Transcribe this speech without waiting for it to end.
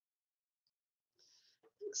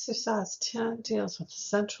Exercise 10 deals with the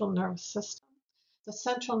central nervous system. The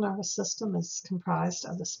central nervous system is comprised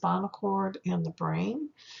of the spinal cord and the brain.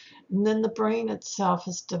 And then the brain itself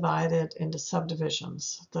is divided into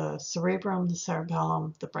subdivisions: the cerebrum, the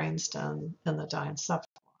cerebellum, the brainstem, and the diencephalon.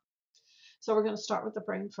 So we're going to start with the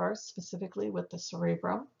brain first, specifically with the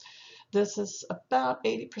cerebrum. This is about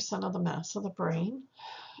 80% of the mass of the brain.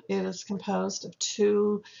 It is composed of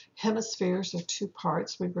two hemispheres or two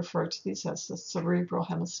parts. We refer to these as the cerebral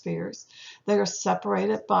hemispheres. They are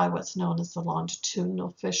separated by what's known as the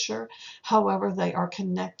longitudinal fissure. However, they are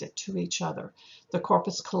connected to each other. The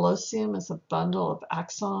corpus callosum is a bundle of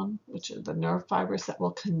axon, which are the nerve fibers that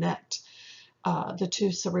will connect the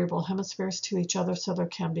two cerebral hemispheres to each other, so there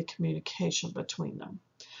can be communication between them.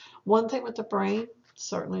 One thing with the brain,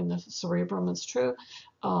 certainly in the cerebrum is true,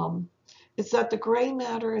 is that the gray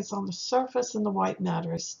matter is on the surface and the white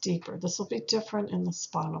matter is deeper. This will be different in the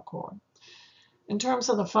spinal cord. In terms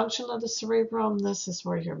of the function of the cerebrum, this is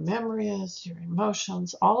where your memory is, your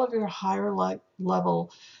emotions, all of your higher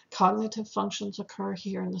level cognitive functions occur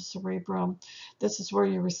here in the cerebrum. This is where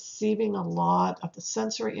you're receiving a lot of the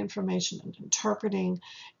sensory information and interpreting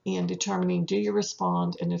and determining, do you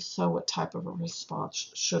respond, and if so, what type of a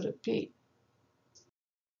response should it be?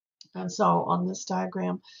 And so on this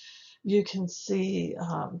diagram, you can see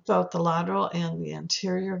both the lateral and the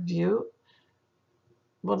anterior view.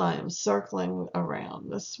 What I am circling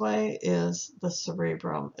around this way is the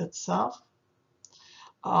cerebrum itself.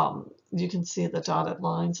 You can see the dotted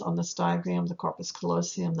lines on this diagram, the corpus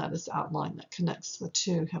callosum, that is outline that connects the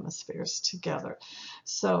two hemispheres together.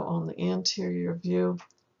 So on the anterior view,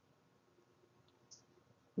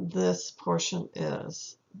 this portion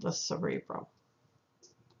is the cerebrum.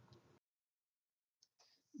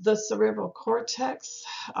 The cerebral cortex,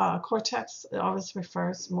 cortex always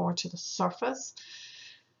refers more to the surface.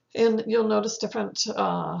 And you'll notice different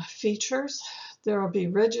features. There will be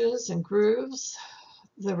ridges and grooves.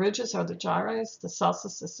 The ridges are the gyri, the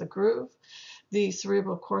sulcus is the groove. The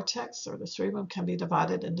cerebral cortex, or the cerebrum, can be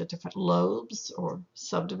divided into different lobes or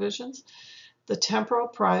subdivisions. The temporal,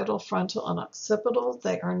 parietal, frontal, and occipital,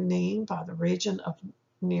 they are named by the region of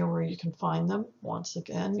near where you can find them. Once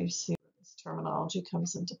again, you see where this terminology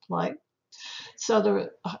comes into play. So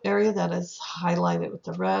the area that is highlighted with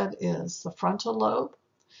the red is the frontal lobe.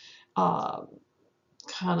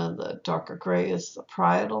 Kind of the darker gray is the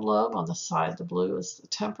parietal lobe. On the side, the blue is the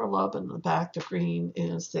temporal lobe, and in the back, the green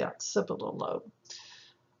is the occipital lobe.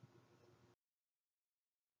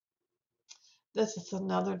 This is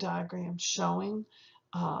another diagram showing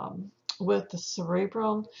with the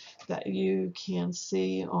cerebrum that you can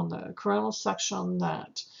see on the coronal section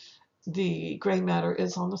that the gray matter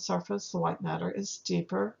is on the surface, the white matter is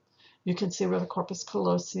deeper. You can see where the corpus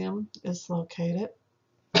callosum is located.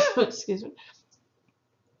 Excuse me.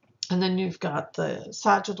 And then you've got the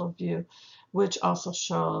sagittal view, which also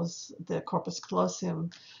shows the corpus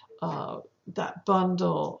callosum, that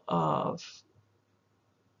bundle of,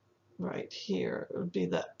 right here, it would be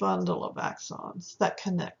that bundle of axons that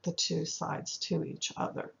connect the two sides to each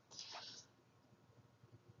other.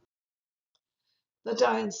 The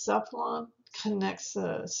diencephalon connects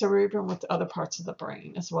the cerebrum with the other parts of the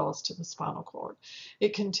brain, as well as to the spinal cord.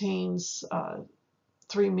 It contains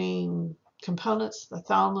three main components: the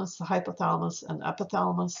thalamus, the hypothalamus, and the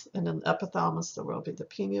epithalamus. And in the epithalamus, there will be the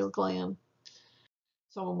pineal gland.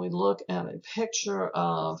 So when we look at a picture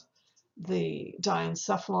of the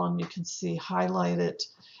diencephalon, you can see highlighted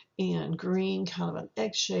in green, kind of an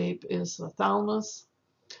egg shape, is the thalamus.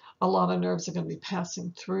 A lot of nerves are going to be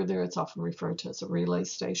passing through there. It's often referred to as a relay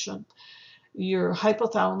station. Your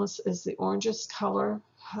hypothalamus is the orangish color.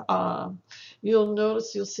 You'll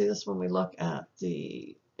see this when we look at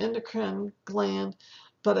the endocrine gland,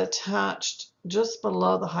 but attached just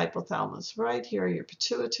below the hypothalamus, right here, your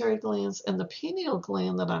pituitary glands, and the pineal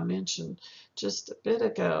gland that I mentioned just a bit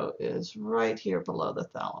ago is right here below the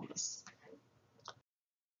thalamus.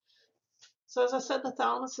 So as I said, the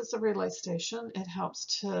thalamus is a relay station. It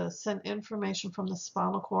helps to send information from the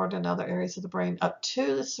spinal cord and other areas of the brain up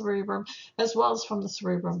to the cerebrum, as well as from the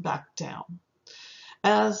cerebrum back down.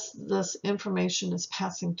 As this information is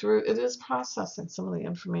passing through, it is processing some of the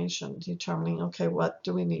information, determining, okay, what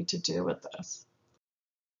do we need to do with this?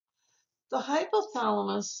 The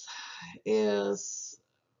hypothalamus is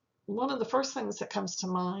one of the first things that comes to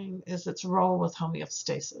mind is its role with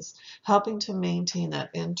homeostasis, helping to maintain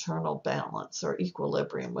that internal balance or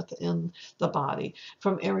equilibrium within the body,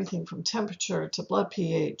 from everything from temperature to blood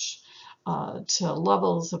pH to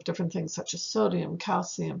levels of different things such as sodium,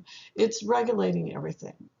 calcium. It's regulating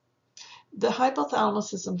everything. The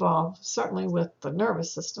hypothalamus is involved certainly with the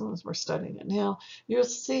nervous system as we're studying it now. You'll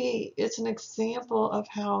see it's an example of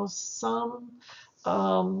how some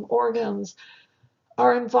organs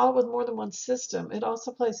are involved with more than one system. It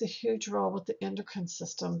also plays a huge role with the endocrine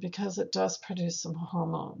system because it does produce some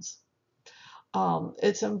hormones.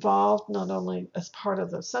 It's involved not only as part of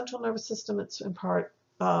the central nervous system, it's in part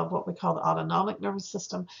what we call the autonomic nervous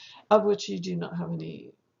system, of which you do not have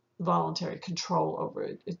any voluntary control over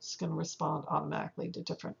it. It's going to respond automatically to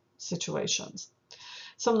different situations.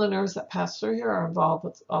 Some of the nerves that pass through here are involved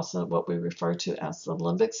with also what we refer to as the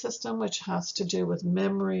limbic system, which has to do with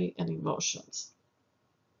memory and emotions.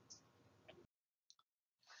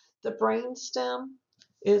 The brainstem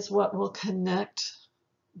is what will connect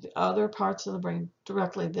the other parts of the brain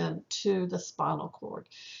directly then to the spinal cord.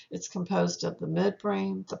 It's composed of the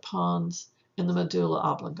midbrain, the pons, and the medulla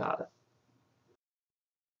oblongata.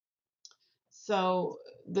 So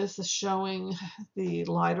this is showing the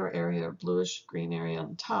lighter area, bluish green area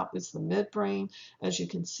on top is the midbrain. As you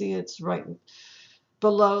can see, it's right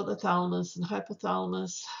below the thalamus and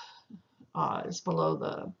hypothalamus, is below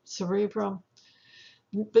the cerebrum.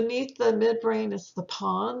 Beneath the midbrain is the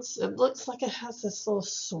pons. It looks like it has this little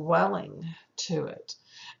swelling to it.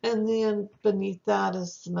 And then beneath that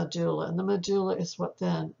is the medulla. And the medulla is what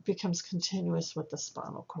then becomes continuous with the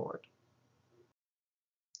spinal cord.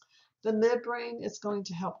 The midbrain is going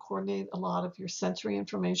to help coordinate a lot of your sensory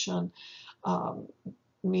information,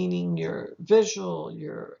 meaning your visual,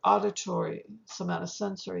 your auditory,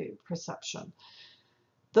 somatosensory perception.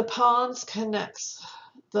 The pons connects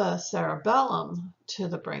the cerebellum to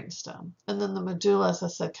the brainstem, and then the medulla, as I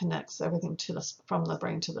said, connects everything from the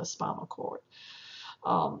brain to the spinal cord.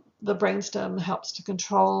 The brainstem helps to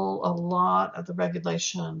control a lot of the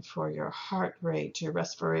regulation for your heart rate, your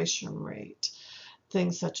respiration rate,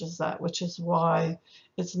 things such as that, which is why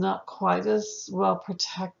it's not quite as well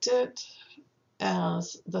protected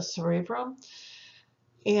as the cerebrum.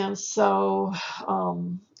 And so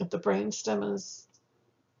if the brainstem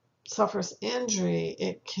suffers injury,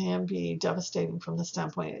 it can be devastating from the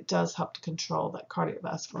standpoint it does help to control that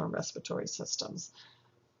cardiovascular and respiratory systems.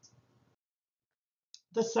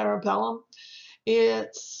 The cerebellum,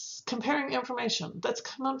 it's comparing information that's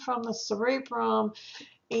coming from the cerebrum,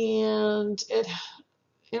 and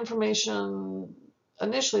information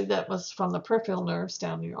initially that was from the peripheral nerves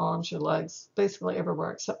down your arms, your legs, basically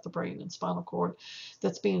everywhere except the brain and spinal cord,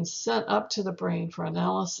 that's being sent up to the brain for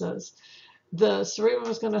analysis. The cerebrum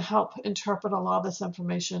is going to help interpret a lot of this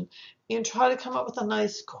information and try to come up with a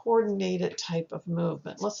nice coordinated type of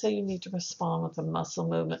movement. Let's say you need to respond with a muscle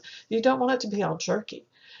movement. You don't want it to be all jerky.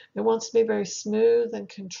 It wants to be very smooth and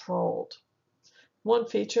controlled. One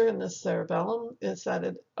feature in the cerebellum is that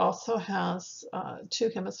it also has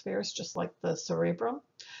two hemispheres, just like the cerebrum.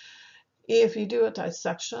 If you do a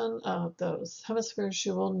dissection of those hemispheres,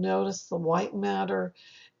 you will notice the white matter.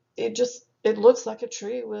 It looks like a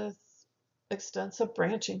tree with extensive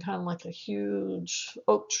branching, kind of like a huge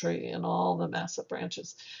oak tree and all the massive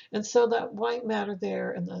branches. And so that white matter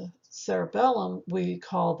there in the cerebellum we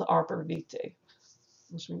call the arbor vitae,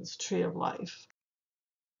 which means tree of life.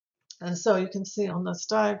 And so you can see on this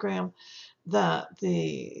diagram that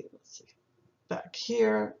back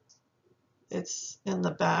here, it's in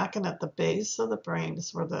the back and at the base of the brain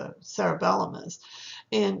is where the cerebellum is.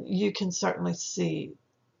 And you can certainly see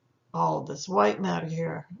all of this white matter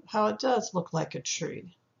here, how it does look like a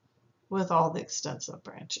tree with all the extensive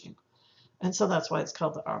branching. And so that's why it's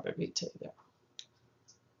called the arbor vitae there.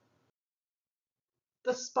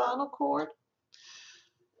 The spinal cord,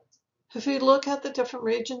 if you look at the different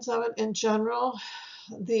regions of it in general,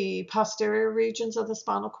 the posterior regions of the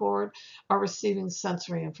spinal cord are receiving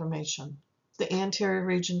sensory information. The anterior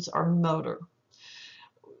regions are motor.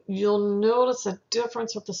 You'll notice a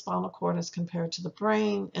difference with the spinal cord as compared to the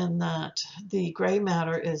brain in that the gray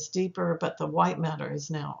matter is deeper, but the white matter is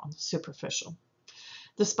now superficial.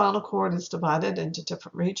 The spinal cord is divided into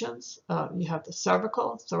different regions. You have the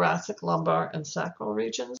cervical, thoracic, lumbar, and sacral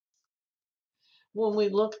regions. When we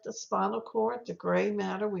look at the spinal cord, the gray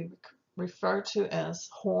matter we refer to as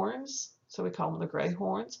horns, so we call them the gray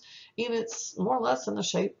horns, and it's more or less in the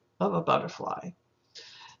shape of a butterfly.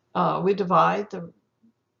 We divide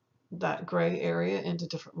that gray area into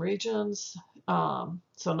different regions.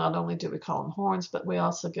 So not only do we call them horns, but we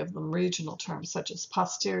also give them regional terms such as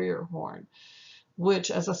posterior horn,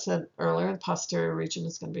 which, as I said earlier, the posterior region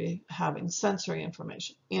is going to be having sensory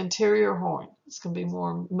information. Anterior horn is going to be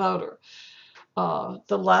more motor.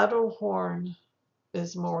 The lateral horn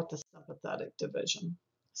is more with the sympathetic division.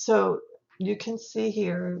 So you can see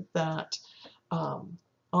here that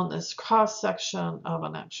on this cross section of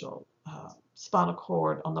an actual spinal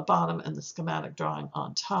cord on the bottom and the schematic drawing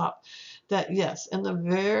on top, that yes, in the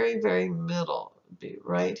very, very middle, be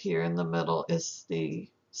right here in the middle, is the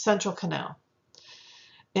central canal.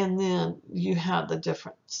 And then you have the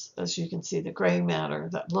difference. As you can see, the gray matter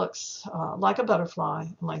that looks like a butterfly.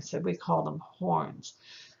 And like I said, we call them horns.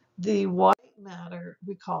 The white matter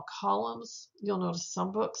we call columns. You'll notice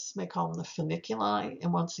some books may call them the funiculi.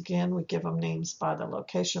 And once again, we give them names by the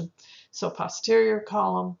location. So posterior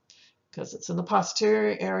column, because it's in the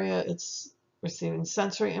posterior area, it's receiving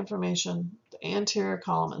sensory information, the anterior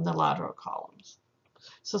column, and the lateral columns.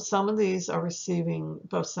 So some of these are receiving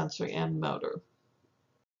both sensory and motor.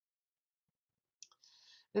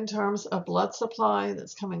 In terms of blood supply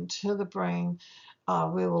that's coming to the brain,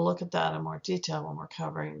 we will look at that in more detail when we're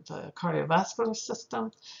covering the cardiovascular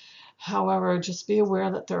system. However, just be aware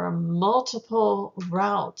that there are multiple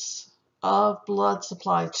routes of blood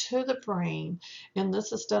supply to the brain, and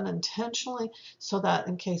this is done intentionally so that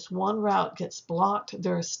in case one route gets blocked,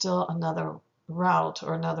 there is still another route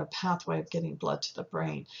or another pathway of getting blood to the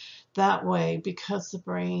brain. That way, because the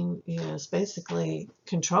brain is basically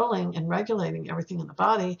controlling and regulating everything in the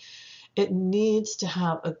body, it needs to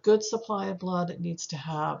have a good supply of blood. It needs to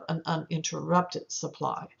have an uninterrupted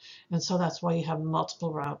supply. And so that's why you have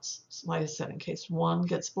multiple routes. Like I said, in case one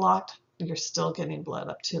gets blocked, you're still getting blood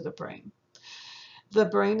up to the brain. The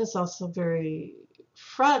brain is also very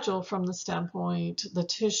fragile from the standpoint the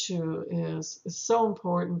tissue is so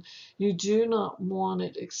important. You do not want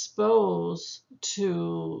it exposed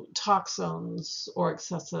to toxins or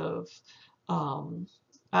excessive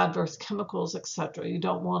adverse chemicals, etc. You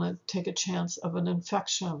don't want to take a chance of an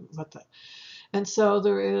infection with it. And so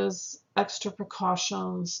there is extra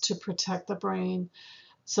precautions to protect the brain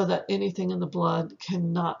so that anything in the blood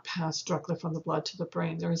cannot pass directly from the blood to the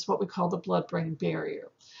brain. There is what we call the blood-brain barrier.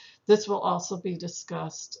 This will also be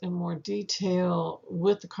discussed in more detail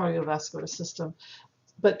with the cardiovascular system,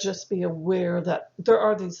 but just be aware that there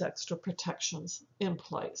are these extra protections in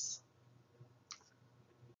place.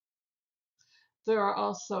 There are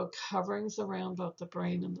also coverings around both the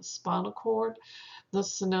brain and the spinal cord.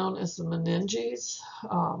 This is known as the meninges.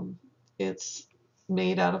 It's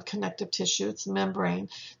made out of connective tissue. It's a membrane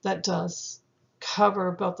that does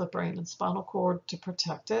cover both the brain and spinal cord to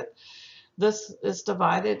protect it. This is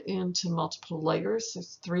divided into multiple layers.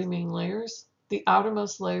 There's 3 main layers. The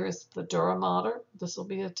outermost layer is the dura mater. This will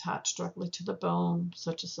be attached directly to the bone,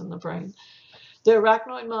 such as in the brain. The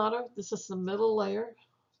arachnoid mater, this is the middle layer.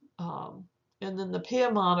 And then the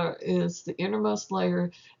pia mater is the innermost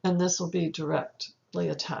layer, and this will be directly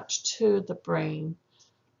attached to the brain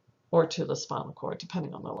or to the spinal cord,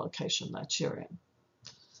 depending on the location that you're in.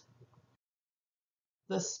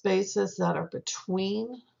 The spaces that are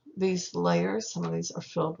between these layers, some of these are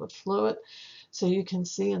filled with fluid. So you can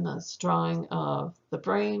see in this drawing of the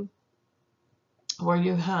brain where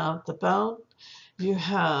you have the bone, you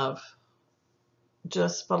have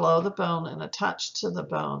just below the bone and attached to the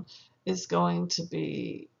bone is going to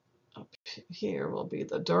be, up here will be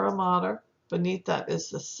the dura mater. Beneath that is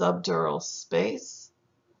the subdural space.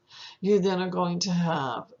 You then are going to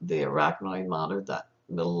have the arachnoid mater, that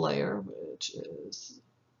middle layer, which is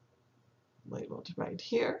labeled right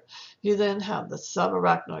here. You then have the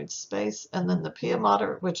subarachnoid space, and then the pia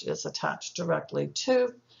mater, which is attached directly to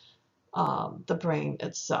the brain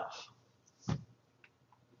itself.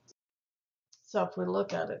 So if we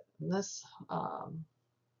look at it in this kind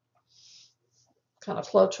of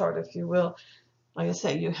flow chart, if you will, like I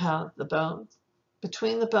say, you have the bone.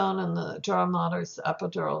 Between the bone and the dura mater is the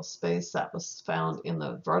epidural space that was found in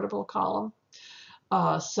the vertebral column.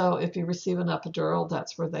 So if you receive an epidural,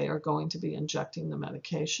 that's where they are going to be injecting the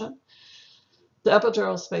medication. The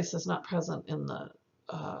epidural space is not present in the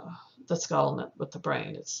skull with the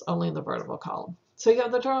brain. It's only in the vertebral column. So you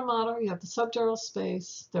have the dura mater, you have the subdural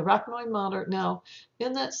space, the arachnoid mater. Now,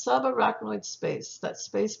 in that subarachnoid space, that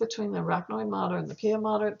space between the arachnoid mater and the pia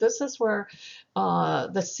mater, this is where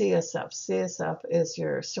the CSF is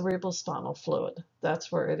your cerebral spinal fluid.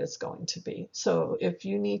 That's where it is going to be. So if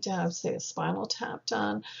you need to have, say, a spinal tap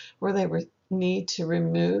done where they need to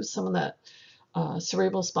remove some of that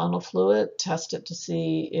cerebral spinal fluid, test it to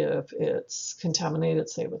see if it's contaminated,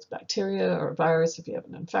 say with bacteria or virus. If you have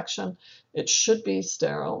an infection, it should be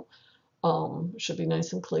sterile, should be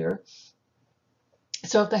nice and clear.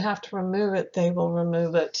 So if they have to remove it, they will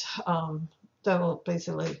remove it. They will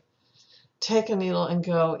basically take a needle and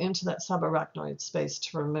go into that subarachnoid space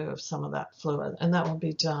to remove some of that fluid, and that will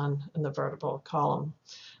be done in the vertebral column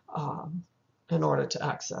in order to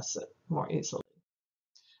access it more easily.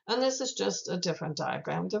 And this is just a different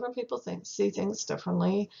diagram. Different people see things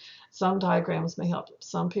differently. Some diagrams may help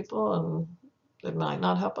some people and it might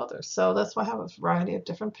not help others. So that's why I have a variety of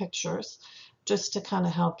different pictures just to kind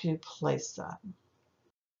of help you place that.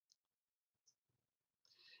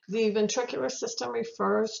 The ventricular system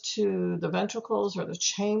refers to the ventricles or the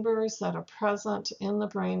chambers that are present in the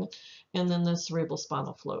brain and then the cerebral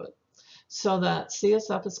spinal fluid. So that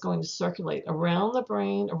CSF is going to circulate around the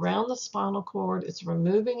brain, around the spinal cord. It's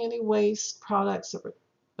removing any waste products.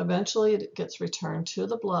 Eventually it gets returned to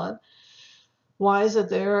the blood. Why is it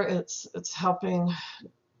there? It's helping,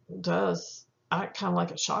 does act kind of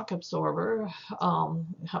like a shock absorber.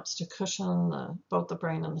 It helps to cushion both the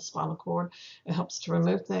brain and the spinal cord. It helps to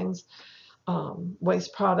remove things,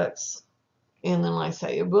 waste products, and then like I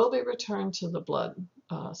say, it will be returned to the blood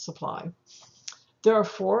supply. There are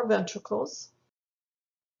 4 ventricles.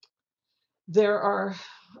 There are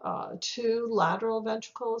 2 lateral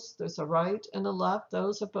ventricles. There's a right and a left.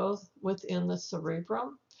 Those are both within the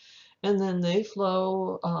cerebrum. And then they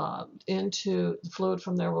flow into, the fluid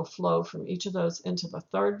from there will flow from each of those into the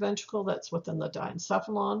 3rd ventricle that's within the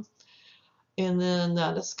diencephalon. And then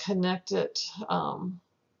that is connected,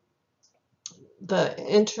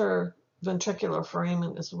 the interventricular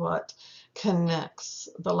foramen is what connects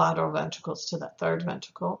the lateral ventricles to that 3rd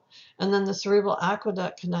ventricle. And then the cerebral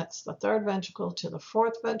aqueduct connects the 3rd ventricle to the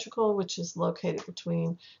 4th ventricle, which is located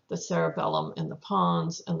between the cerebellum and the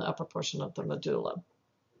pons and the upper portion of the medulla.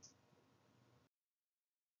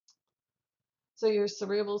 So your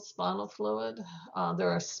cerebral spinal fluid,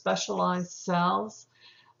 there are specialized cells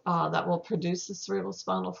that will produce the cerebral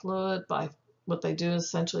spinal fluid. By what they do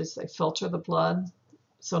essentially is they filter the blood.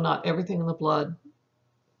 So not everything in the blood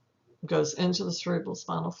goes into the cerebral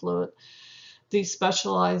spinal fluid. These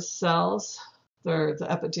specialized cells, they're the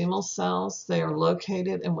epidermal cells. They are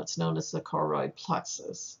located in what's known as the choroid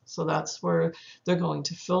plexus. So that's where they're going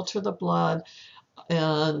to filter the blood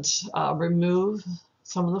and remove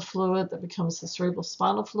some of the fluid that becomes the cerebral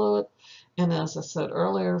spinal fluid. And as I said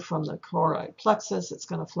earlier, from the choroid plexus, it's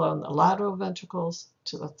going to flow in the lateral ventricles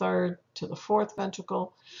to the 3rd, to the 4th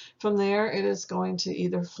ventricle. From there, it is going to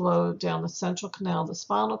either flow down the central canal of the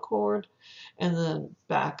spinal cord and then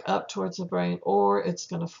back up towards the brain, or it's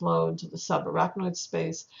going to flow into the subarachnoid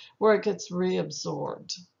space where it gets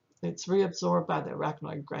reabsorbed. It's reabsorbed by the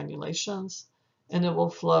arachnoid granulations, and it will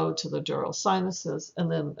flow to the dural sinuses,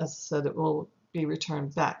 and then, as I said, it will be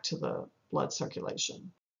returned back to the blood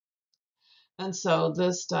circulation. And so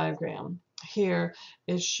this diagram here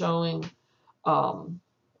is showing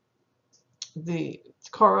the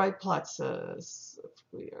choroid plexus. If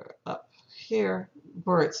we are up here,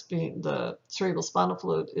 where it's being, the cerebral spinal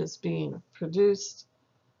fluid is being produced.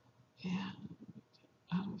 And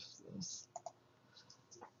out of this.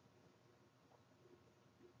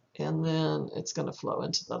 And then it's going to flow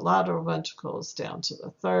into the lateral ventricles down to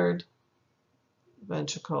the 3rd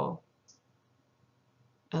ventricle,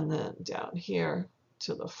 and then down here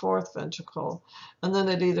to the 4th ventricle, and then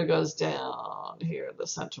it either goes down here, the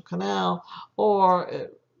central canal, or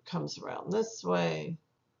it comes around this way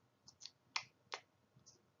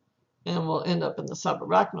and will end up in the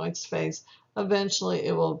subarachnoid space. Eventually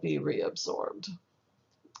it will be reabsorbed,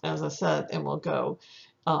 as I said, and will go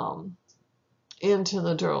into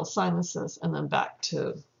the dural sinuses and then back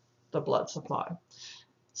to the blood supply.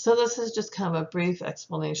 So this is just kind of a brief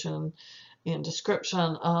explanation and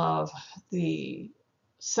description of the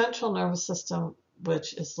central nervous system,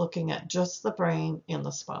 which is looking at just the brain and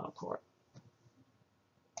the spinal cord.